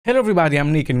Hello everybody,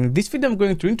 I'm Nick, and in this video I'm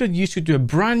going to introduce you to a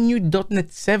brand new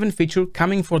 .NET 7 feature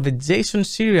coming for the JSON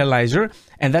serializer,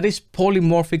 and that is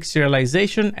polymorphic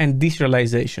serialization and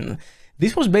deserialization.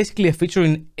 This was basically a feature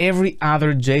in every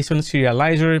other JSON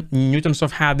serializer.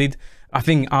 Newtonsoft had it, I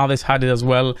think others had it as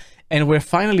well, and we're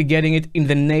finally getting it in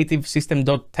the native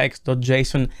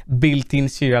System.Text.Json built-in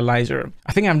serializer.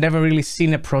 I think I've never really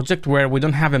seen a project where we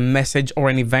don't have a message or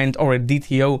an event or a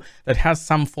DTO that has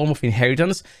some form of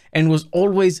inheritance, and was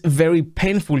always very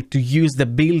painful to use the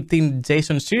built-in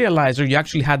JSON serializer. You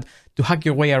actually had to hack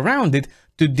your way around it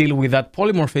to deal with that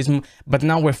polymorphism, but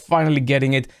now we're finally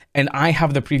getting it, and I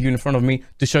have the preview in front of me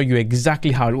to show you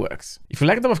exactly how it works. If you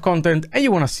like that type of content and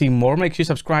you want to see more, make sure you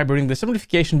subscribe, ring the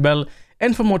notification bell,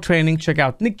 and for more training, check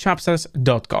out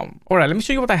nickchapsas.com. All right, let me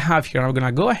show you what I have here. I'm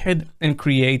gonna go ahead and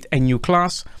create a new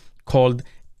class called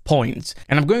points,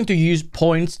 and I'm going to use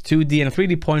points, 2D and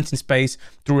 3D points in space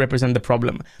to represent the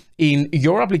problem. In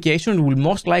your application, it will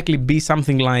most likely be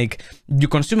something like you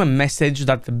consume a message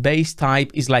that the base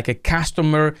type is like a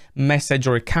customer message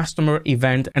or a customer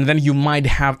event, and then you might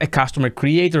have a customer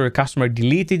created or a customer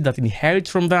deleted that inherits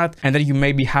from that, and then you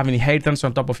maybe have an inheritance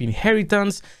on top of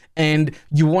inheritance, and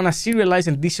you want to serialize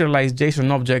and deserialize JSON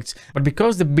objects, but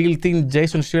because the built-in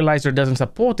JSON serializer doesn't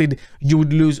support it, you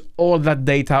would lose all that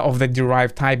data of the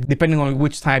derived type, depending on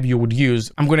which type you would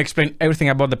use. I'm going to explain everything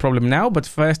about the problem now, but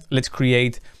first let's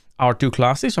create our two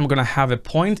classes. So I'm going to have a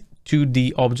point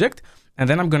 2D object, and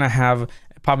then I'm going to have a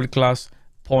public class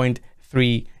point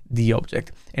 3D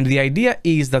object. And the idea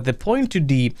is that the point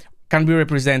 2D can be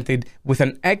represented with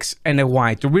an X and a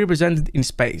Y to be represented in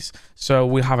space. So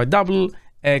we have a double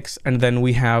X and then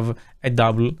we have a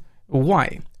double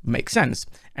Y. Makes sense.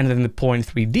 And then the point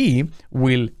 3D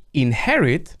will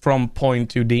inherit from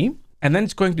point 2D, and then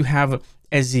it's going to have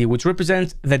a Z, which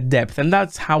represents the depth, and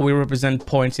that's how we represent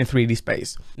points in 3D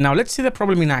space. Now let's see the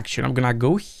problem in action. I'm gonna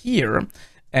go here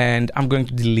and I'm going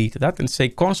to delete that and say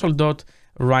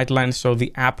console.writeLine so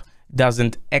the app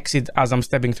doesn't exit as I'm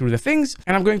stepping through the things.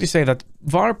 And I'm going to say that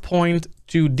var point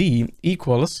 2D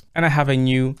equals, and I have a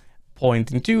new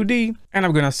point in 2D, and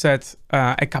I'm gonna set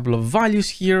a couple of values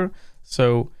here.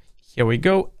 So here we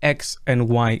go, X and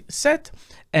Y set.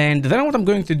 And then what I'm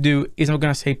going to do is I'm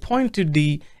gonna say point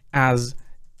 2D as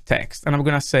text, and I'm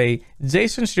gonna say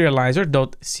JSON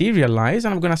serializer.serialize,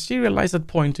 and I'm gonna serialize that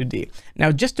point 2D.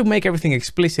 Now, just to make everything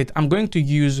explicit, I'm going to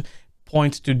use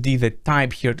point 2D, the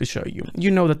type here, to show you.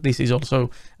 You know that this is also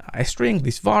a string,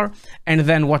 this var, and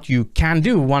then what you can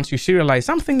do once you serialize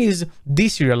something is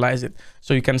deserialize it.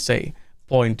 So you can say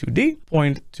point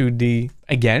 2D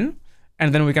again,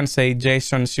 and then we can say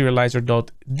JSON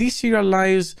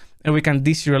serializer.deserialize, and we can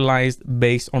deserialize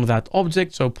based on that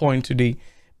object. So point 2D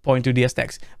as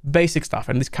text, basic stuff,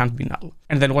 and this can't be null.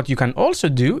 And then what you can also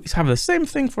do is have the same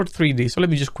thing for 3D. So let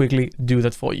me just quickly do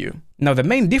that for you. Now the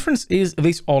main difference is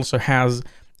this also has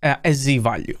a Z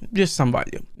value, just some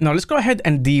value. Now let's go ahead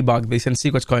and debug this and see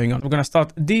what's going on. We're gonna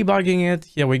start debugging it.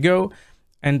 Here we go.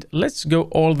 And let's go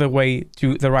all the way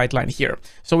to the right line here.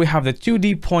 So we have the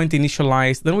 2D point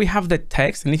initialized, then we have the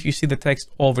text, and if you see the text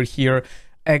over here,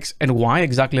 X and Y,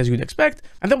 exactly as you'd expect,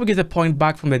 and then we get a point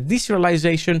back from the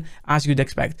deserialization as you'd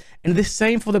expect. And the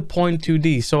same for the point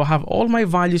 2D. So I have all my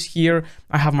values here,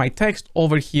 I have my text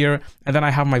over here, and then I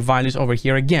have my values over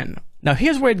here again. Now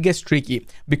here's where it gets tricky.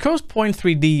 Because point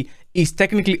 3D is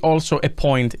technically also a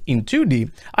point in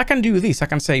 2D, I can do this. I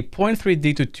can say point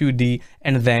 3D to 2D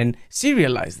and then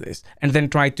serialize this and then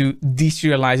try to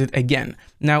deserialize it again.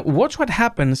 Now watch what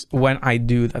happens when I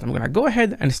do that. I'm gonna go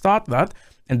ahead and start that.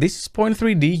 And this is point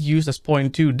 3D used as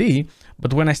point 2D,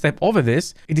 but when I step over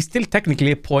this, it is still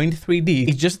technically a point 3D.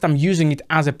 It's just that I'm using it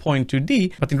as a point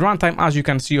 2D, but in runtime, as you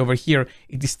can see over here,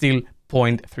 it is still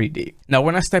point 3D. Now,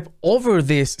 when I step over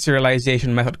this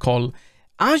serialization method call,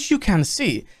 as you can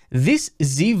see, this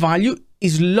Z value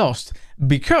is lost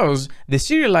because the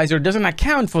serializer doesn't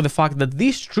account for the fact that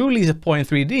this truly is a point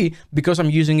 3D because I'm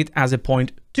using it as a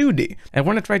point 2D. And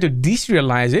when I try to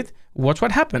deserialize it, watch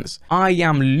what happens. I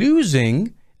am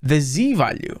losing the Z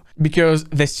value because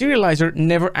the serializer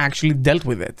never actually dealt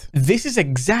with it. This is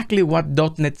exactly what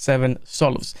 .NET 7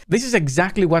 solves. This is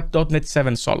exactly what .NET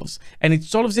 7 solves, and it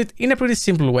solves it in a pretty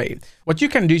simple way. What you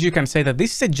can do is you can say that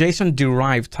this is a JSON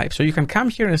derived type. So you can come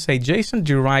here and say JSON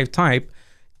derived type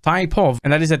of,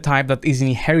 and that is a type that is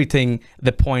inheriting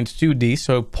the point 2D,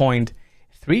 so point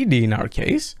 3D in our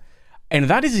case. And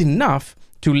that is enough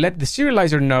to let the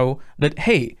serializer know that,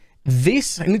 hey,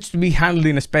 this needs to be handled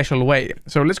in a special way.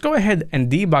 So let's go ahead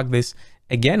and debug this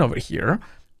again over here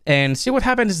and see what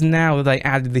happens now that I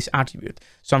added this attribute.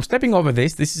 So I'm stepping over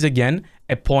this. This is again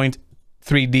a point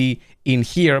 3D in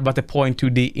here, but a point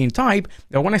 2D in type.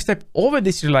 Now, when I step over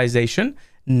this serialization,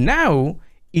 now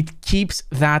it keeps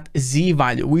that Z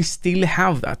value. We still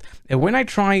have that. And when I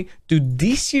try to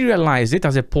deserialize it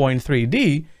as a point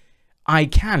 3D, I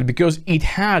can, because it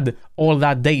had all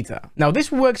that data. Now,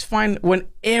 this works fine when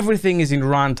everything is in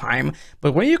runtime,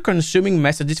 but when you're consuming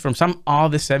messages from some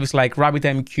other service like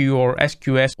RabbitMQ or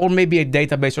SQS, or maybe a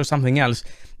database or something else,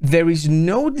 there is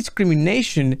no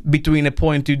discrimination between a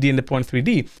point 2D and a point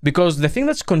 3D, because the thing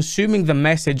that's consuming the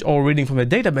message or reading from the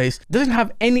database doesn't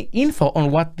have any info on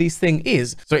what this thing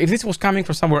is. So if this was coming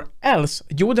from somewhere else,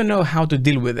 you wouldn't know how to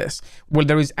deal with this. Well,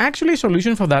 there is actually a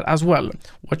solution for that as well.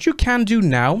 What you can do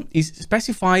now is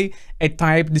specify a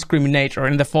type discriminator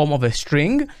in the form of a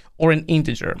string or an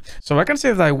integer. So I can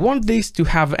say that I want this to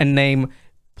have a name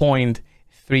point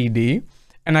 3D,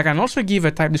 and I can also give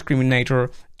a type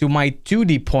discriminator to my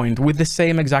 2D point with the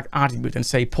same exact attribute and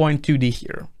say point 2D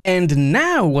here. And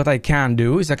now what I can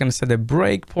do is I can set a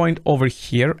breakpoint over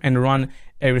here and run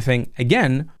everything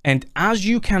again. And as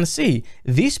you can see,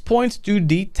 this point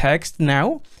 2D text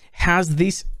now has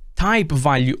this type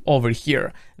value over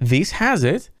here. This has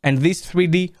it, and this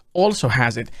 3D also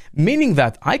has it, meaning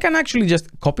that I can actually just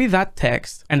copy that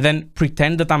text and then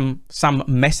pretend that I'm some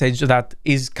message that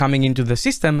is coming into the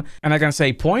system, and I can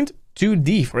say point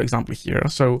 2D, for example, here.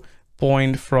 So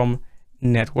point from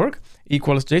network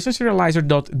equals JSON serializer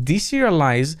dot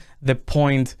deserialize the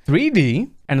point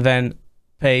 3D, and then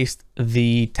paste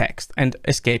the text and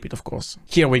escape it, of course.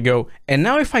 Here we go. And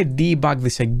now if I debug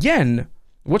this again,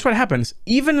 watch what happens.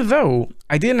 Even though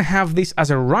I didn't have this as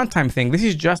a runtime thing, this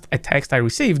is just a text I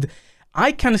received,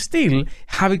 I can still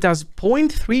have it as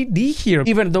point 3D here,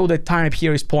 even though the type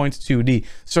here is point 2D.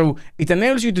 So it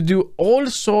enables you to do all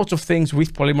sorts of things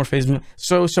with polymorphism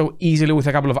so easily with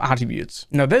a couple of attributes.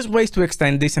 Now, there's ways to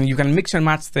extend this, and you can mix and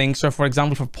match things. So for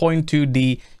example, for point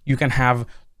 2D, you can have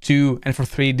 2, and for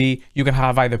 3D, you can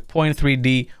have either point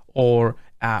 3D or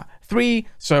 3.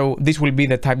 So this will be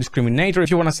the type discriminator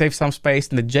if you want to save some space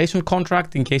in the JSON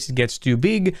contract in case it gets too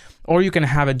big, or you can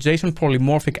have a JSON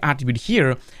polymorphic attribute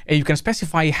here, and you can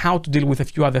specify how to deal with a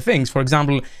few other things. For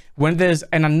example, when there's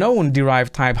an unknown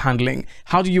derived type handling,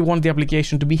 how do you want the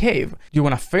application to behave? Do you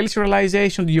want to fail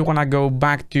serialization? Do you want to go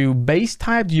back to base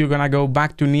type? Do you want to go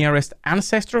back to nearest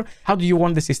ancestor? How do you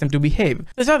want the system to behave?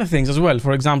 There's other things as well.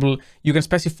 For example, you can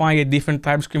specify a different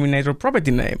type discriminator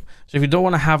property name. So if you don't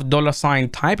want to have $sign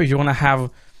type, if you want to have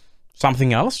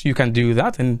something else, you can do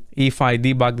that. And if I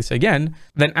debug this again,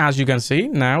 then as you can see,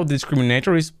 now the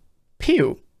discriminator is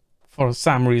Pew for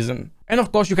some reason. And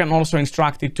of course, you can also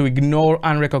instruct it to ignore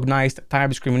unrecognized type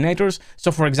discriminators.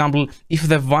 So for example, if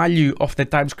the value of the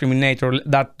type discriminator,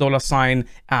 that $sign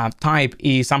type,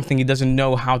 is something it doesn't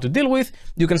know how to deal with,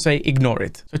 you can say ignore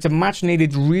it. So it's a much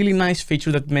needed, really nice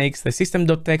feature that makes the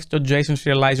System.Text.Json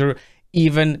serializer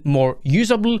even more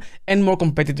usable and more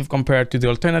competitive compared to the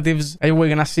alternatives. And we're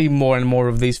gonna see more and more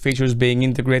of these features being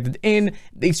integrated in.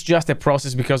 It's just a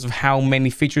process because of how many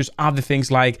features other things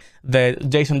like the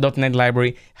JSON.NET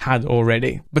library had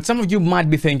already. But some of you might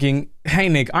be thinking, hey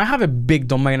Nick, I have a big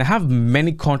domain, I have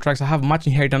many contracts, I have much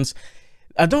inheritance,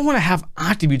 I don't want to have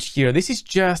attributes here. This is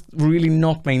just really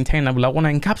not maintainable. I want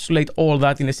to encapsulate all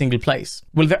that in a single place.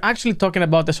 Well, they're actually talking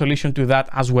about the solution to that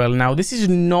as well. Now, this is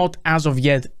not as of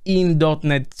yet in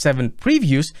 .NET 7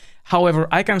 previews. However,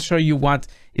 I can show you what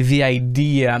the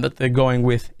idea that they're going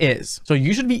with is. So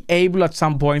you should be able at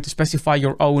some point to specify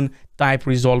your own type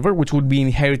resolver, which would be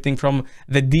inheriting from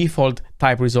the default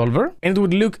type resolver. And it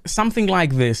would look something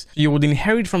like this. You would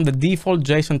inherit from the default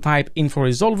JSON type info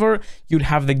resolver. You'd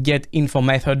have the get info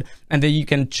method, and then you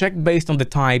can check based on the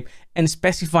type and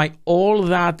specify all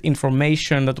that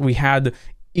information that we had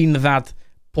in that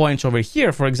point over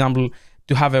here. For example,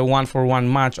 to have a 1-for-1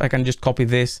 match, I can just copy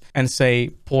this and say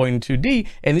point 2D,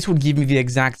 and this would give me the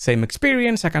exact same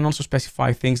experience. I can also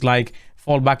specify things like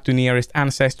fallback to nearest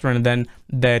ancestor and then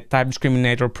the type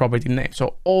discriminator property name.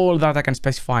 So all that I can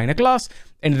specify in a class,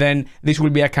 and then this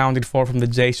will be accounted for from the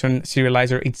JSON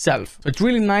serializer itself. So it's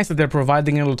really nice that they're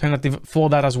providing an alternative for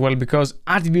that as well, because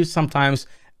attributes sometimes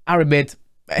are a bit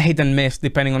hit and miss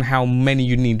depending on how many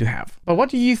you need to have. But what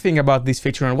do you think about this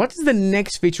feature, and what is the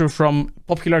next feature from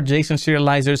popular JSON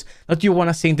serializers that you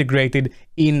want to see integrated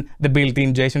in the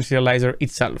built-in JSON serializer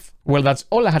itself? Well, that's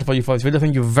all I had for you for this video.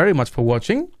 Thank you very much for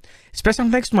watching.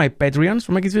 Special thanks to my Patreons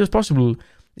for making these videos possible.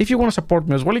 If you want to support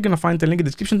me as well, you're going to find the link in the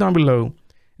description down below.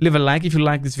 Leave a like if you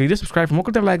like this video, subscribe for more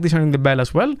content like this, and ring the bell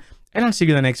as well, and I'll see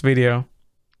you in the next video.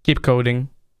 Keep coding.